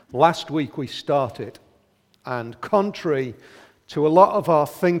Last week we started, and contrary to a lot of our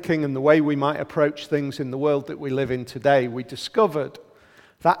thinking and the way we might approach things in the world that we live in today, we discovered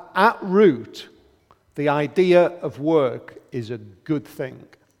that at root, the idea of work is a good thing.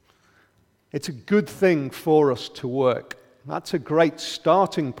 It's a good thing for us to work. That's a great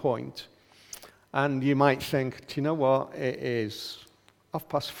starting point. And you might think, do you know what? It is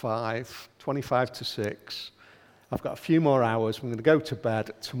 5:30, 25 to 6. I've got a few more hours. I'm going to go to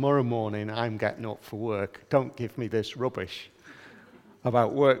bed. Tomorrow morning, I'm getting up for work. Don't give me this rubbish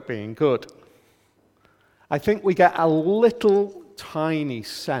about work being good. I think we get a little tiny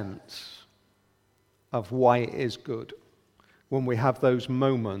sense of why it is good when we have those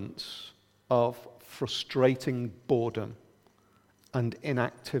moments of frustrating boredom and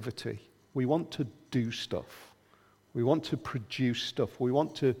inactivity. We want to do stuff. We want to produce stuff. We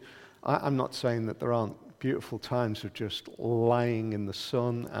want to... I'm not saying that there aren't beautiful times of just lying in the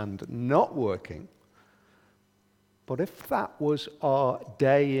sun and not working. But if that was our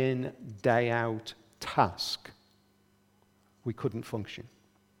day in, day out task, we couldn't function.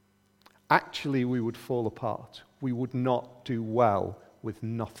 Actually, we would fall apart. We would not do well with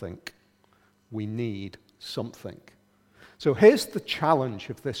nothing. We need something. So here's the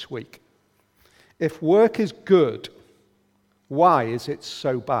challenge of this week. If work is good, why is it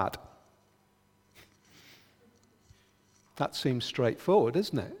so bad? That seems straightforward,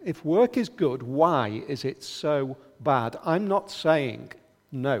 isn't it? If work is good, why is it so bad? I'm not saying,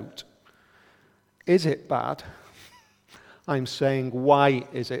 note, is it bad? I'm saying, why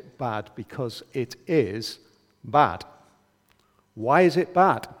is it bad? Because it is bad. Why is it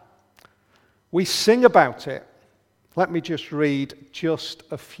bad? We sing about it. Let me just read just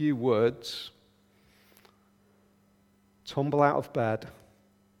a few words. Tumble out of bed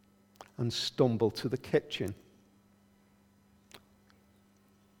and stumble to the kitchen.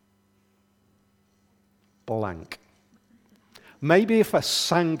 Blank. Maybe if I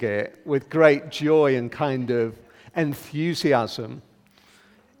sang it with great joy and kind of enthusiasm,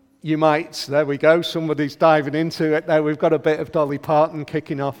 you might, there we go, somebody's diving into it there. We've got a bit of Dolly Parton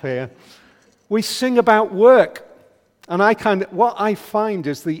kicking off here. We sing about work. And what I find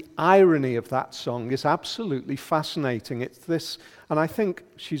is the irony of that song is absolutely fascinating. It's this, and I think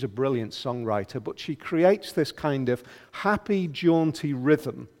she's a brilliant songwriter, but she creates this kind of happy, jaunty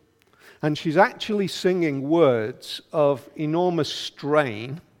rhythm. And she's actually singing words of enormous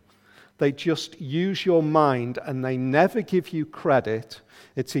strain. They just use your mind and they never give you credit.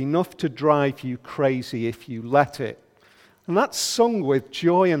 It's enough to drive you crazy if you let it. And that's sung with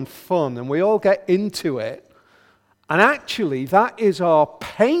joy and fun, and we all get into it. And actually, that is our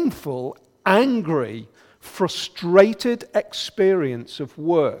painful, angry, frustrated experience of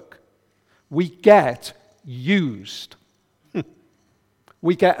work. We get used.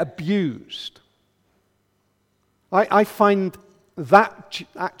 We get abused. I find that,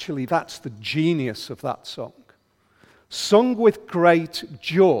 actually, that's the genius of that song. Sung with great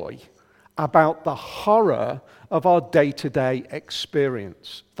joy about the horror of our day-to-day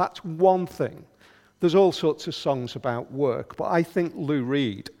experience. That's one thing. There's all sorts of songs about work, but I think Lou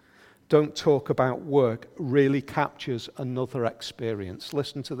Reed, Don't Talk About Work, really captures another experience.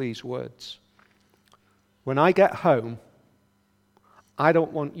 Listen to these words. When I get home, I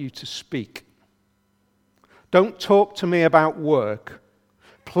don't want you to speak. Don't talk to me about work.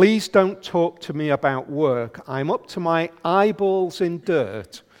 Please don't talk to me about work. I'm up to my eyeballs in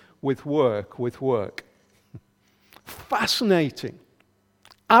dirt with work. Fascinating.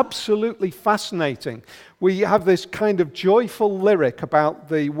 Absolutely fascinating. We have this kind of joyful lyric about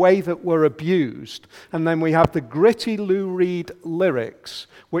the way that we're abused, and then we have the gritty Lou Reed lyrics,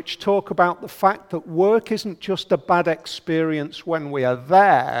 which talk about the fact that work isn't just a bad experience when we are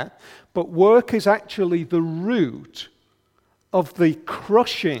there, but work is actually the root of the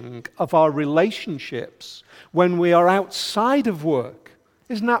crushing of our relationships when we are outside of work.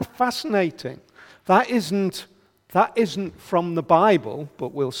 Isn't that fascinating? That isn't from the Bible,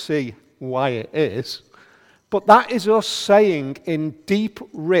 but we'll see why it is. But that is us saying in deep,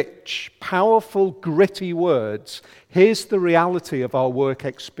 rich, powerful, gritty words, here's the reality of our work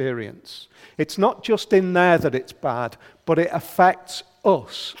experience. It's not just in there that it's bad, but it affects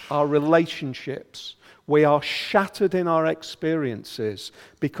us, our relationships. We are shattered in our experiences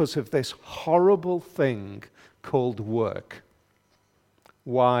because of this horrible thing called work.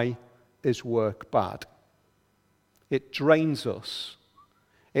 Why is work bad? It drains us.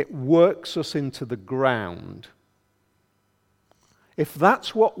 It works us into the ground. If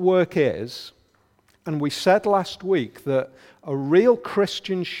that's what work is, and we said last week that a real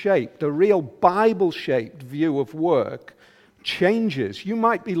Christian-shaped, a real Bible-shaped view of work changes. You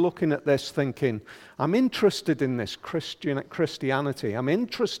might be looking at this thinking, I'm interested in this Christianity. I'm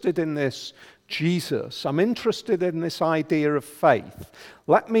interested in this Jesus. I'm interested in this idea of faith.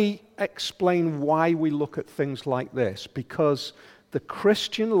 Let me explain why we look at things like this. Because the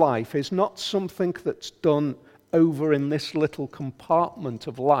Christian life is not something that's done over in this little compartment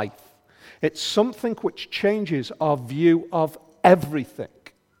of life. It's something which changes our view of everything.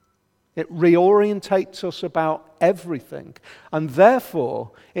 It reorientates us about everything. And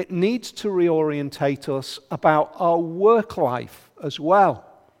therefore, it needs to reorientate us about our work life as well.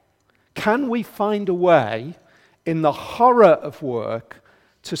 Can we find a way in the horror of work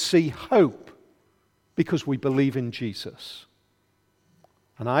to see hope because we believe in Jesus?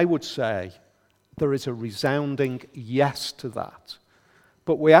 And I would say there is a resounding yes to that.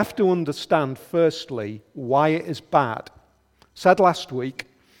 But we have to understand, firstly, why it is bad. Said last week,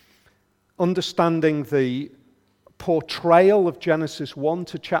 understanding the portrayal of Genesis 1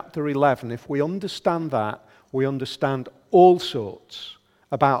 to chapter 11, if we understand that, we understand all sorts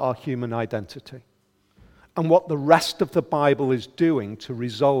about our human identity and what the rest of the Bible is doing to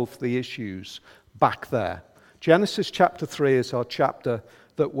resolve the issues back there. Genesis chapter 3 is our chapter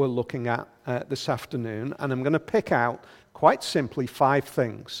that we're looking at this afternoon, and I'm going to pick out, quite simply, 5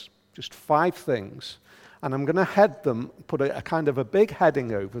 things, just 5 things, and I'm going to head them, put a kind of a big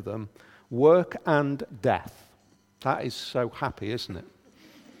heading over them, work and death. That is so happy, isn't it?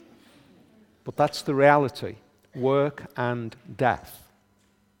 But that's the reality, work and death.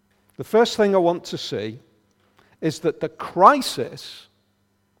 The first thing I want to see is that the crisis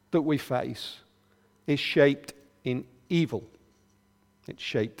that we face is shaped in evil. It's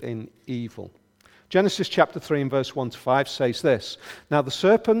shaped in evil. Genesis chapter 3 and verse 1 to 5 says this: Now the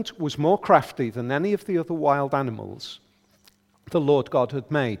serpent was more crafty than any of the other wild animals the Lord God had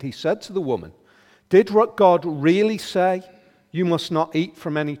made. He said to the woman, Did God really say, You must not eat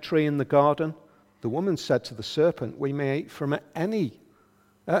from any tree in the garden? The woman said to the serpent, We may eat from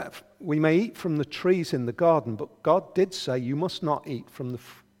the trees in the garden, but God did say, You must not eat from the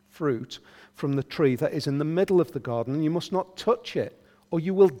fruit from the tree that is in the middle of the garden, and you must not touch it, or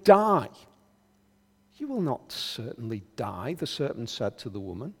you will die. You will not certainly die, the serpent said to the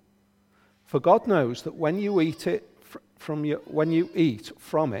woman. For God knows that when you eat from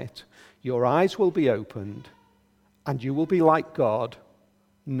it, your eyes will be opened, and you will be like God,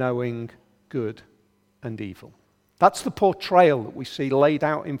 knowing good and evil. That's the portrayal that we see laid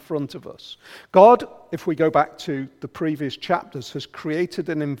out in front of us. God, if we go back to the previous chapters, has created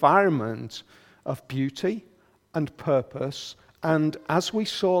an environment of beauty and purpose, and as we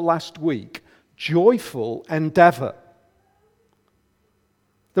saw last week, joyful endeavor.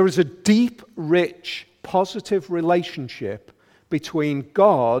 There is a deep, rich, positive relationship between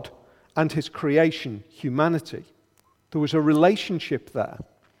God and his creation, humanity. There was a relationship there.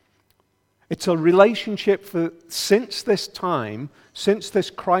 It's a relationship for since this time, since this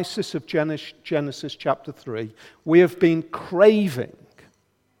crisis of Genesis chapter 3, we have been craving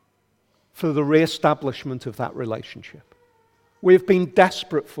for the re-establishment of that relationship. We have been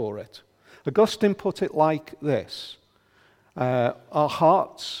desperate for it. Augustine put it like this: our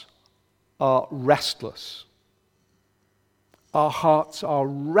hearts are restless. Our hearts are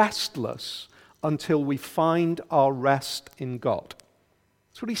restless until we find our rest in God.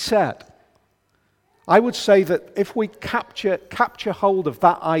 That's what he said. I would say that if we capture hold of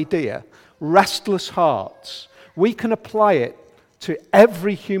that idea, restless hearts, we can apply it to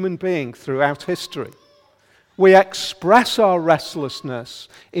every human being throughout history. We express our restlessness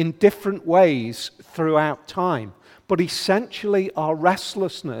in different ways throughout time. But essentially, our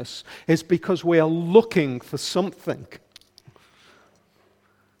restlessness is because we are looking for something.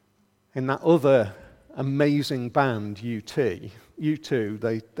 In that other amazing band,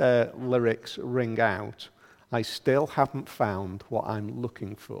 U2, their lyrics ring out, I still haven't found what I'm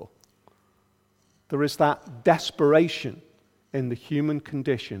looking for. There is that desperation in the human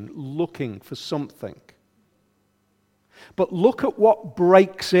condition, looking for something. But look at what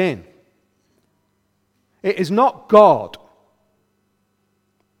breaks in. It is not God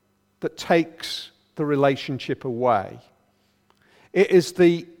that takes the relationship away. It is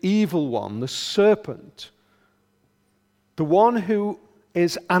the evil one, the serpent, the one who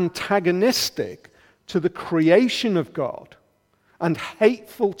is antagonistic to the creation of God and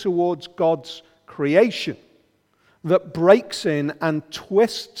hateful towards God's creation, that breaks in and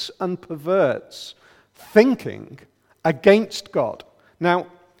twists and perverts thinking against God. Now,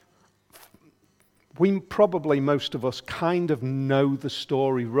 most of us kind of know the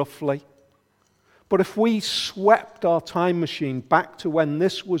story roughly, But if we swept our time machine back to when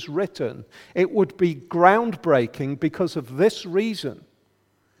this was written, it would be groundbreaking because of this reason.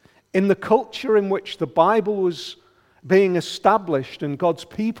 In the culture in which the Bible was being established and God's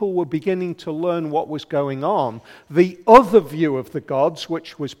people were beginning to learn what was going on, the other view of the gods,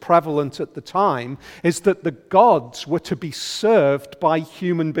 which was prevalent at the time, is that the gods were to be served by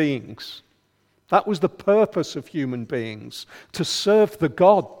human beings. That was the purpose of human beings, to serve the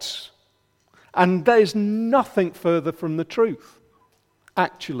gods. And there's nothing further from the truth,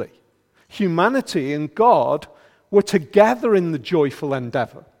 actually. Humanity and God were together in the joyful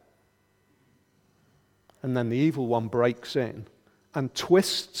endeavor. And then the evil one breaks in and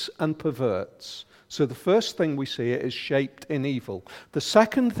twists and perverts. So the first thing we see is shaped in evil. The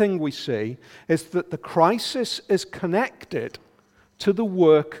second thing we see is that the crisis is connected to the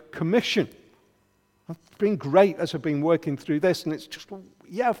work commission. It's been great as I've been working through this, and it's just,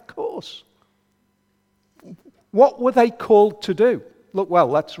 yeah, of course. What were they called to do? Look, well,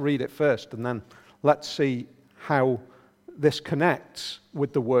 let's read it first, and then let's see how this connects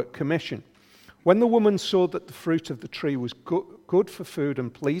with the work commission. When the woman saw that the fruit of the tree was good for food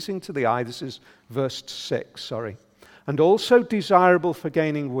and pleasing to the eye, this is verse 6, and also desirable for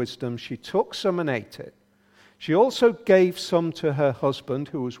gaining wisdom, she took some and ate it. She also gave some to her husband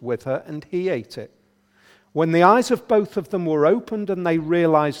who was with her, and he ate it. When the eyes of both of them were opened and they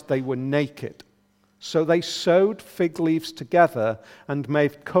realized they were naked, so they sewed fig leaves together and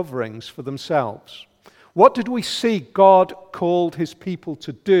made coverings for themselves. What did we see God called his people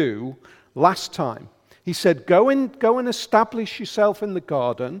to do last time? He said, go and establish yourself in the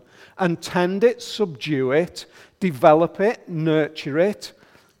garden and tend it, subdue it, develop it, nurture it,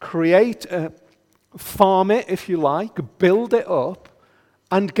 farm it, if you like, build it up,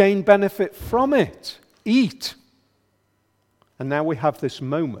 and gain benefit from it. Eat. And now we have this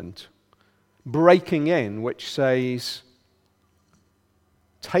moment breaking in which says,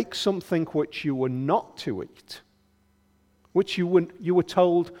 take something which you were not to eat, which you were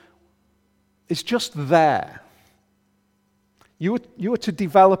told is just there. You were to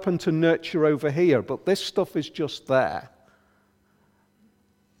develop and to nurture over here, but this stuff is just there.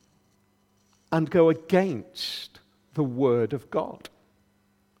 And go against the Word of God.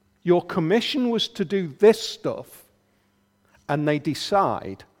 Your commission was to do this stuff, and they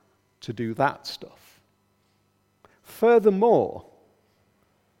decide to do that stuff. Furthermore,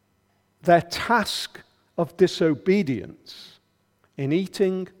 their task of disobedience in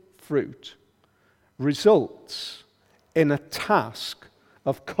eating fruit results in a task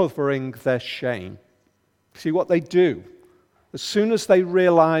of covering their shame. See what they do? As soon as they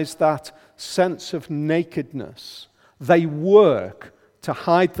realize that sense of nakedness, they work to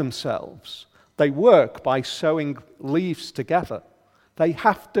hide themselves. They work by sewing leaves together. They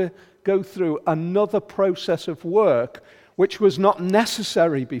have to go through another process of work which was not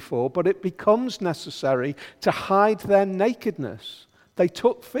necessary before, but it becomes necessary to hide their nakedness. They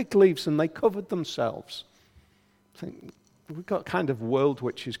took fig leaves and they covered themselves. I think we've got a kind of world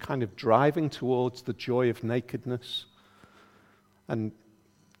which is kind of driving towards the joy of nakedness. And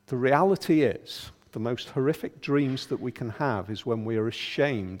the reality is, the most horrific dreams that we can have is when we are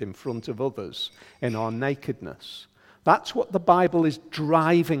ashamed in front of others in our nakedness. That's what the Bible is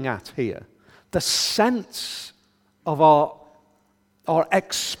driving at here. The sense of our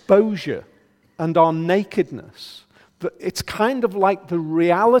exposure and our nakedness. It's kind of like the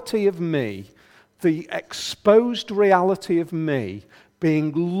reality of me, the exposed reality of me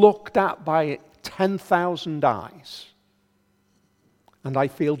being looked at by 10,000 eyes. And I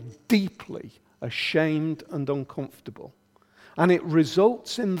feel deeply ashamed and uncomfortable. And it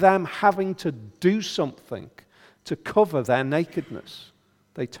results in them having to do something to cover their nakedness.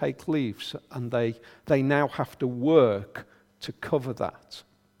 They take leaves and they now have to work to cover that.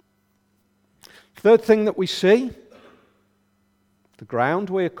 Third thing that we see, the ground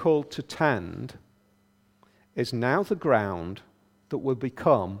we are called to tend is now the ground that will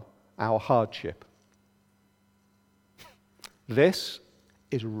become our hardship. This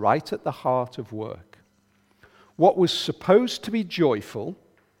is right at the heart of work. What was supposed to be joyful,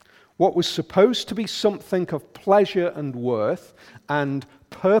 what was supposed to be something of pleasure and worth and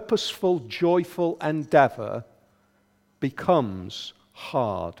purposeful, joyful endeavor becomes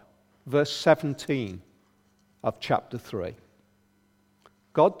hard. Verse 17 of chapter 3.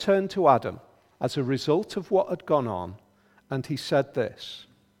 God turned to Adam as a result of what had gone on, and he said this: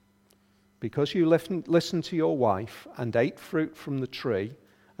 because you listened to your wife and ate fruit from the tree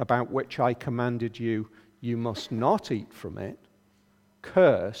about which I commanded you, you must not eat from it,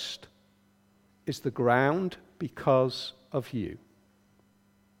 cursed is the ground because of you.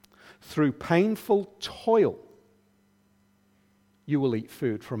 Through painful toil, you will eat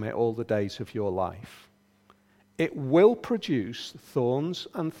food from it all the days of your life. It will produce thorns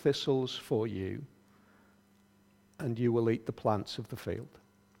and thistles for you, and you will eat the plants of the field.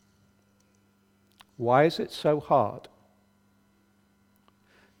 Why is it so hard?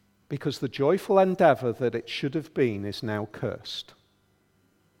 Because the joyful endeavor that it should have been is now cursed.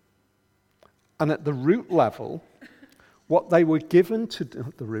 And at the root level, what they were given to do,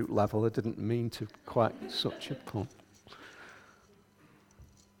 at the root level, I didn't mean to quite such a point.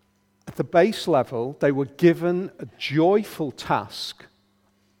 At the base level, they were given a joyful task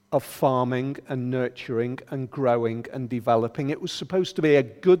of farming and nurturing and growing and developing. It was supposed to be a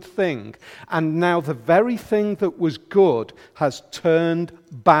good thing. And now the very thing that was good has turned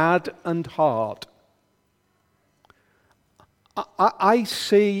bad and hard. I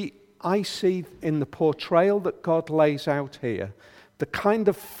see in the portrayal that God lays out here the kind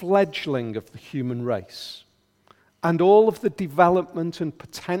of fledgling of the human race and all of the development and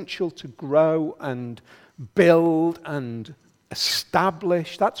potential to grow and build and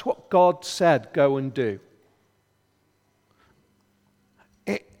establish. That's what God said, go and do.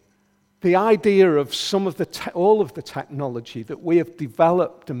 The idea of some of all of the technology that we have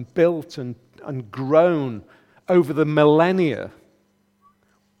developed and built and grown over the millennia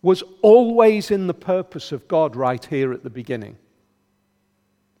was always in the purpose of God right here at the beginning.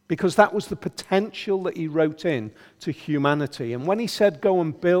 Because that was the potential that he wrote in to humanity. And when he said go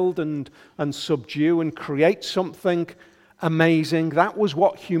and build and subdue and create something amazing, that was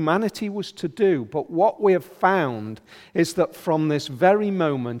what humanity was to do. But what we have found is that from this very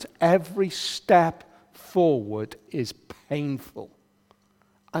moment, every step forward is painful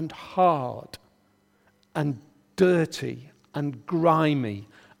and hard and dirty and grimy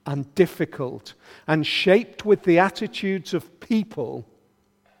and difficult and shaped with the attitudes of people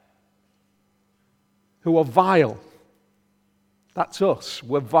who are vile. That's us.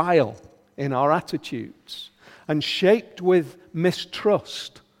 We're vile in our attitudes. And shaped with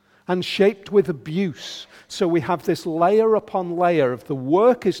mistrust. And shaped with abuse. So we have this layer upon layer of the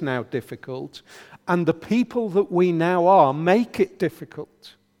work is now difficult. And the people that we now are make it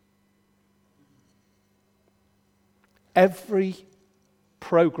difficult. Every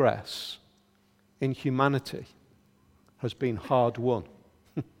progress in humanity has been hard won.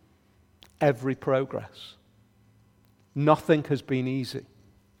 Every progress. Nothing has been easy.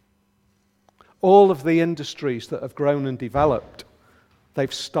 All of the industries that have grown and developed,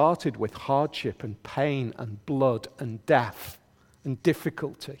 they've started with hardship and pain and blood and death and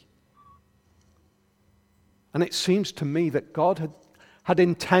difficulty. And it seems to me that God had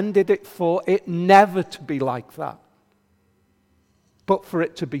intended it for it never to be like that, but for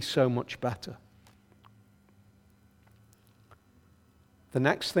it to be so much better. The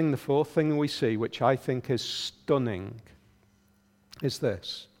next thing, the fourth thing we see, which I think is stunning, is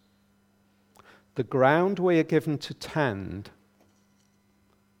this. The ground we are given to tend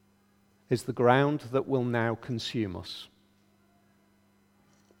is the ground that will now consume us.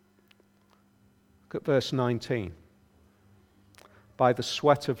 Look at verse 19. By the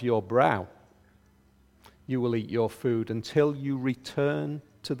sweat of your brow you will eat your food until you return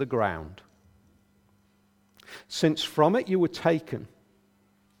to the ground. Since from it you were taken,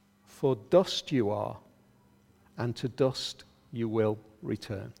 for dust you are, and to dust you will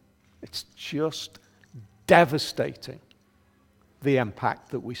return. It's just devastating, the impact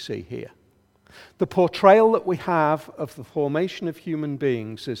that we see here. The portrayal that we have of the formation of human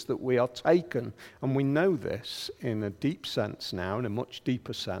beings is that we are taken, and we know this in a deep sense now, in a much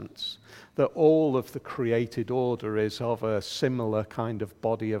deeper sense, that all of the created order is of a similar kind of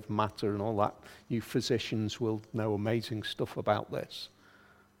body of matter and all that. You physicians will know amazing stuff about this.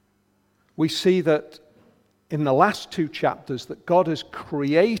 We see that in the last two chapters that God has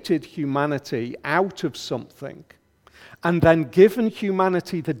created humanity out of something and then given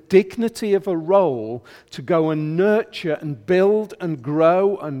humanity the dignity of a role to go and nurture and build and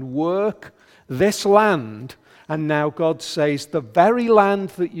grow and work this land. And now God says, the very land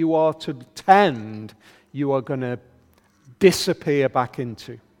that you are to tend, you are going to disappear back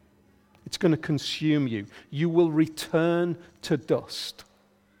into. It's going to consume you. You will return to dust.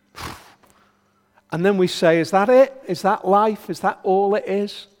 And then we say, is that it? Is that life? Is that all it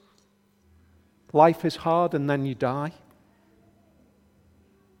is? Life is hard and then you die?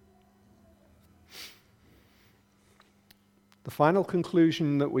 The final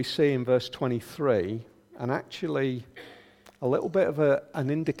conclusion that we see in verse 23, and actually a little bit of an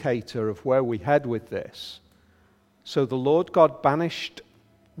indicator of where we head with this. So the Lord God banished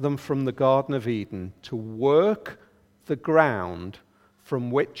them from the Garden of Eden to work the ground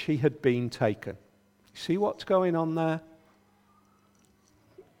from which he had been taken. See what's going on there?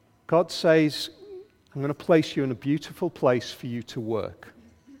 God says, I'm going to place you in a beautiful place for you to work.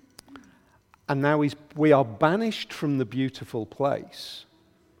 And now we are banished from the beautiful place.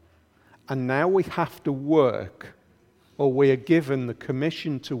 And now we have to work, or we are given the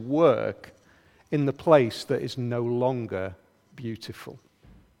commission to work in the place that is no longer beautiful.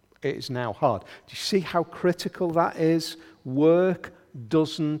 It is now hard. Do you see how critical that is? Work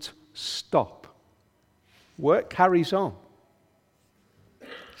doesn't stop. Work carries on.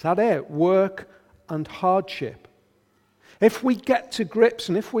 Is that it? Work and hardship. If we get to grips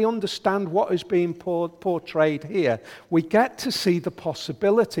and if we understand what is being portrayed here, we get to see the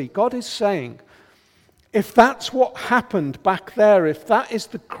possibility. God is saying, if that's what happened back there, if that is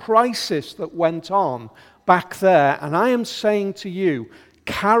the crisis that went on back there, and I am saying to you,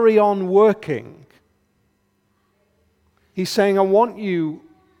 carry on working. He's saying, I want you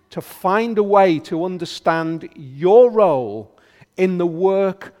to find a way to understand your role in the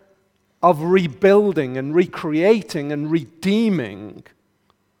work of rebuilding and recreating and redeeming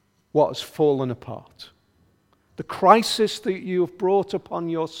what has fallen apart. The crisis that you have brought upon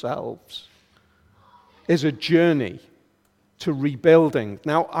yourselves is a journey to rebuilding.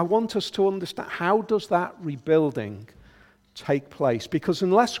 Now, I want us to understand, how does that rebuilding take place? Because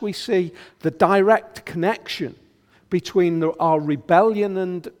unless we see the direct connection between our rebellion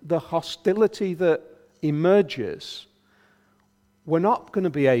and the hostility that emerges, we're not going to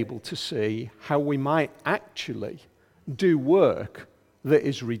be able to see how we might actually do work that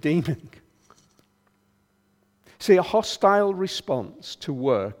is redeeming. See, a hostile response to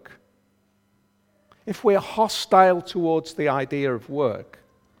work, if we're hostile towards the idea of work,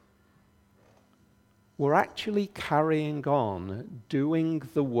 we're actually carrying on doing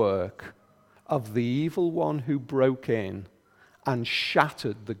the work of the evil one who broke in and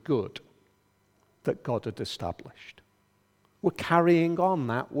shattered the good that God had established. We're carrying on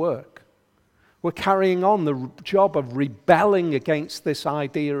that work. We're carrying on the job of rebelling against this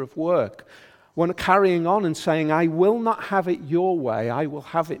idea of work. We're carrying on and saying, I will not have it your way, I will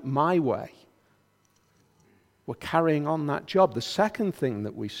have it my way. We're carrying on that job. The second thing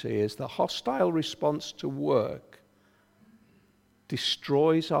that we see is the hostile response to work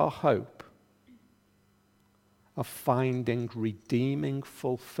destroys our hope of finding redeeming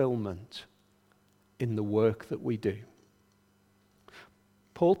fulfillment in the work that we do.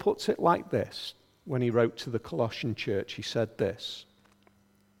 Paul puts it like this when he wrote to the Colossian church. He said this,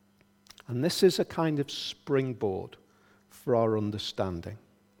 and this is a kind of springboard for our understanding.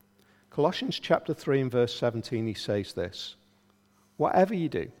 Colossians chapter 3 and verse 17, he says this, whatever you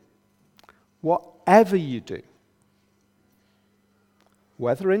do,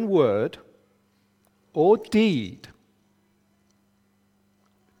 whether in word or deed,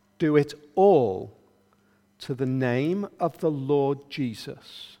 do it all to the name of the Lord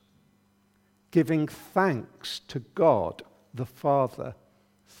Jesus, giving thanks to God the Father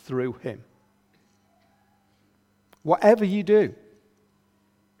through him. Whatever you do.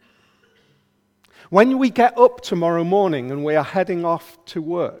 When we get up tomorrow morning and we are heading off to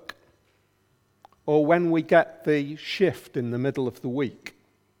work, or when we get the shift in the middle of the week,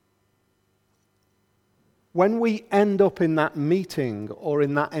 when we end up in that meeting or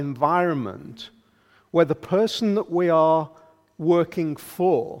in that environment where the person that we are working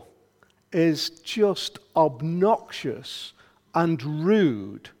for is just obnoxious and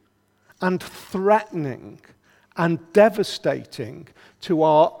rude and threatening and devastating to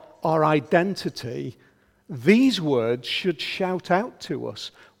our identity, these words should shout out to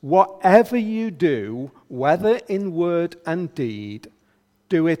us. Whatever you do, whether in word and deed,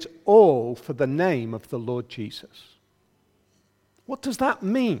 do it all for the name of the Lord Jesus. What does that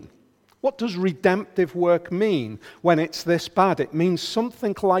mean? What does redemptive work mean when it's this bad? It means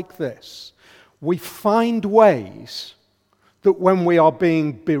something like this. We find ways that when we are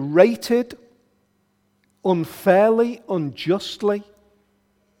being berated unfairly, unjustly,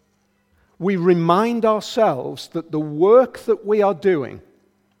 we remind ourselves that the work that we are doing,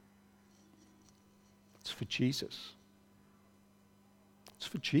 it's for Jesus. It's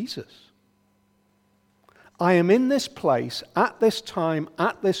for Jesus. I am in this place, at this time,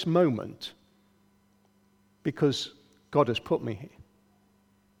 at this moment, because God has put me here.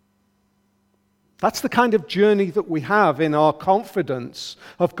 That's the kind of journey that we have in our confidence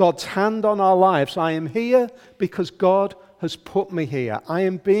of God's hand on our lives. I am here because God has put me here. I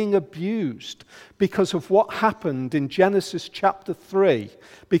am being abused because of what happened in Genesis chapter 3,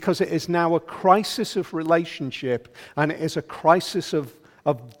 because it is now a crisis of relationship and it is a crisis of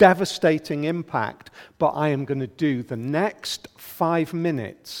of devastating impact, but I am going to do the next 5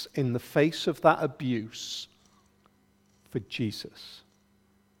 minutes in the face of that abuse for Jesus.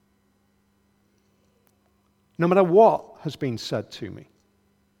 No matter what has been said to me.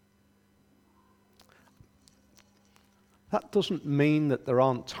 That doesn't mean that there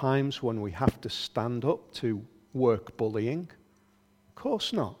aren't times when we have to stand up to work bullying. Of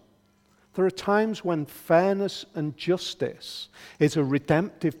course not. There are times when fairness and justice is a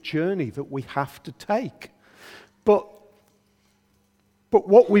redemptive journey that we have to take. But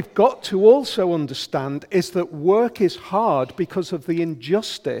what we've got to also understand is that work is hard because of the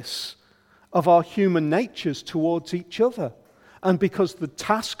injustice of our human natures towards each other, and because the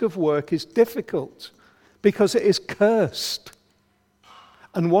task of work is difficult, because it is cursed.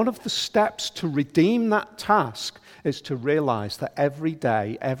 And one of the steps to redeem that task is to realize that every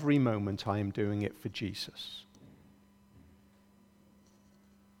day, every moment, I am doing it for Jesus.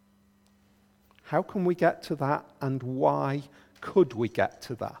 How can we get to that, and why could we get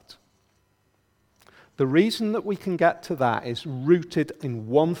to that? The reason that we can get to that is rooted in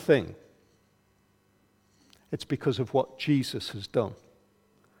one thing. It's because of what Jesus has done.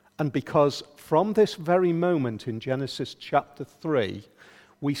 And because from this very moment in Genesis chapter 3,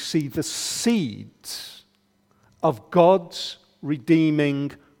 we see the seeds of God's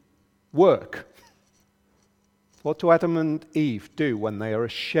redeeming work. What do Adam and Eve do when they are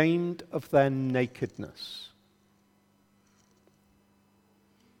ashamed of their nakedness?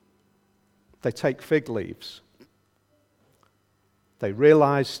 They take fig leaves. They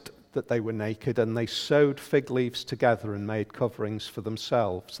realized that they were naked, and they sewed fig leaves together and made coverings for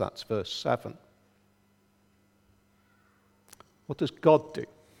themselves. That's verse 7. What does God do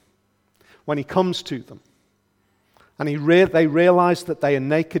when he comes to them? And they realize that they are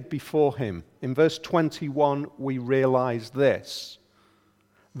naked before him. In verse 21, we realize this.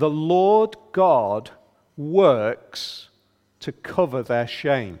 The Lord God works to cover their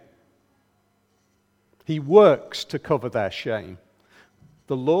shame. He works to cover their shame.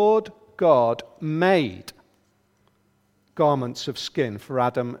 The Lord God made garments of skin for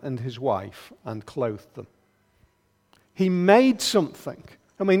Adam and his wife and clothed them. He made something.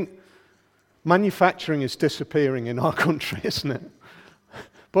 I mean, manufacturing is disappearing in our country, isn't it?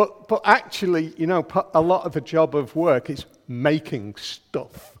 But actually, a lot of the job of work is making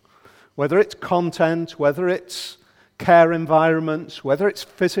stuff. Whether it's content, whether it's care environments, whether it's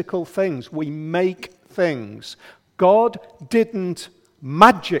physical things, we make things. God didn't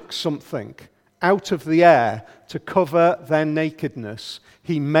magic something out of the air to cover their nakedness.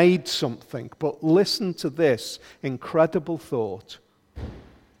 He made something. But listen to this incredible thought.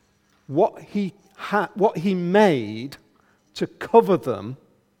 What he made to cover them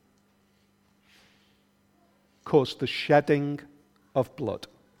caused the shedding of blood.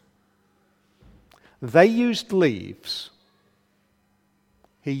 They used leaves.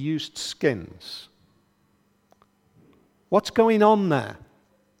 He used skins. What's going on there?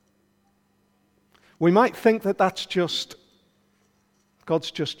 We might think that that's just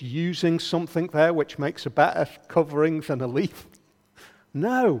God's just using something there which makes a better covering than a leaf.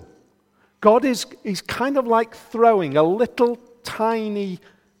 No. He's kind of like throwing a little tiny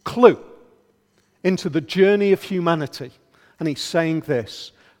clue into the journey of humanity. And he's saying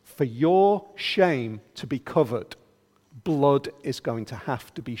this, for your shame to be covered, blood is going to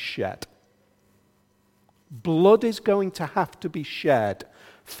have to be shed. Blood is going to have to be shed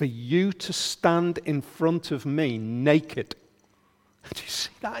for you to stand in front of me naked. Do you see?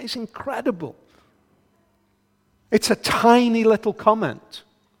 That is incredible. It's a tiny little comment.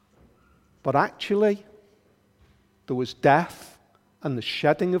 But actually, there was death and the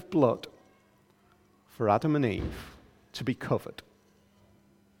shedding of blood for Adam and Eve to be covered.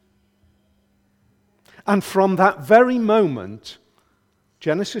 And from that very moment,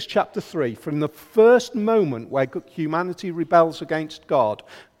 Genesis chapter 3, from the first moment where humanity rebels against God,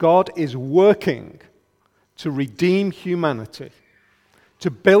 God is working to redeem humanity, to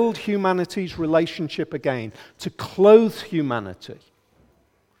build humanity's relationship again, to clothe humanity,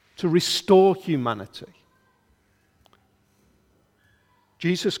 to restore humanity.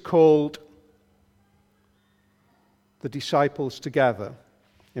 Jesus called the disciples together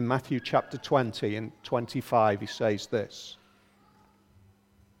in Matthew chapter 20 and 25. He says this.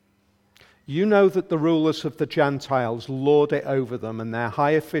 You know that the rulers of the Gentiles lord it over them, and their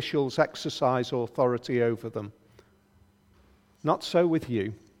high officials exercise authority over them. Not so with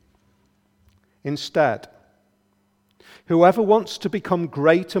you. Instead, whoever wants to become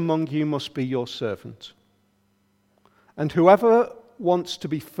great among you must be your servant. And whoever wants to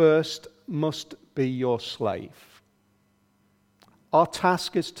be first must be your slave. Our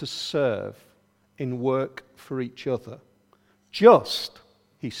task is to serve in work for each other. Just,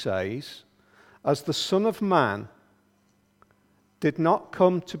 he says, as the Son of Man did not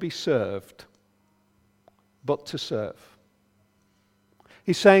come to be served, but to serve.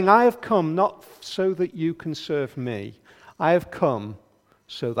 He's saying, I have come not so that you can serve me. I have come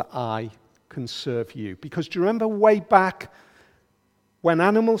so that I can serve you. Because do you remember way back when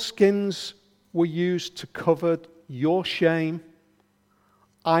animal skins were used to cover your shame?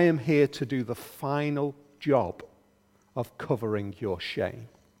 I am here to do the final job of covering your shame.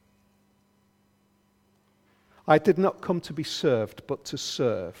 I did not come to be served, but to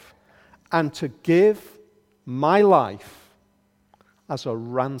serve, and to give my life as a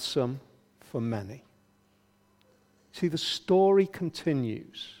ransom for many. See, the story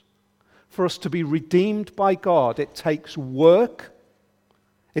continues. For us to be redeemed by God, it takes work,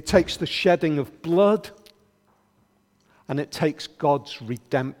 it takes the shedding of blood, and it takes God's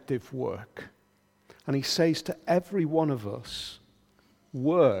redemptive work. And he says to every one of us,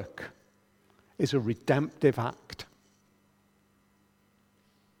 work is a redemptive act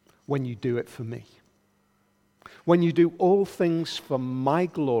when you do it for me. When you do all things for my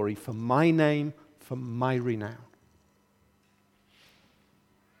glory, for my name, for my renown.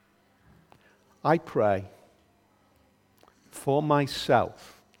 I pray for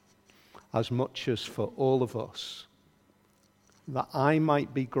myself as much as for all of us that I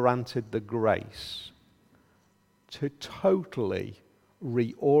might be granted the grace to totally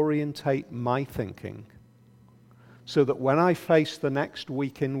reorientate my thinking so that when I face the next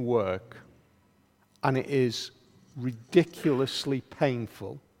week in work and it is ridiculously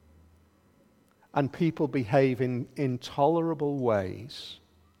painful and people behave in intolerable ways,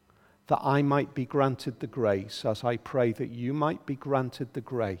 that I might be granted the grace, as I pray that you might be granted the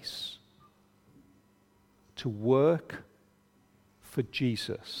grace to work for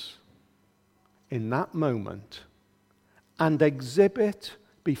Jesus in that moment and exhibit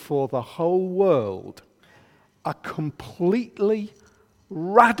before the whole world a completely,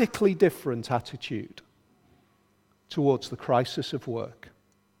 radically different attitude towards the crisis of work,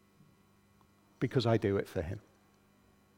 because I do it for him.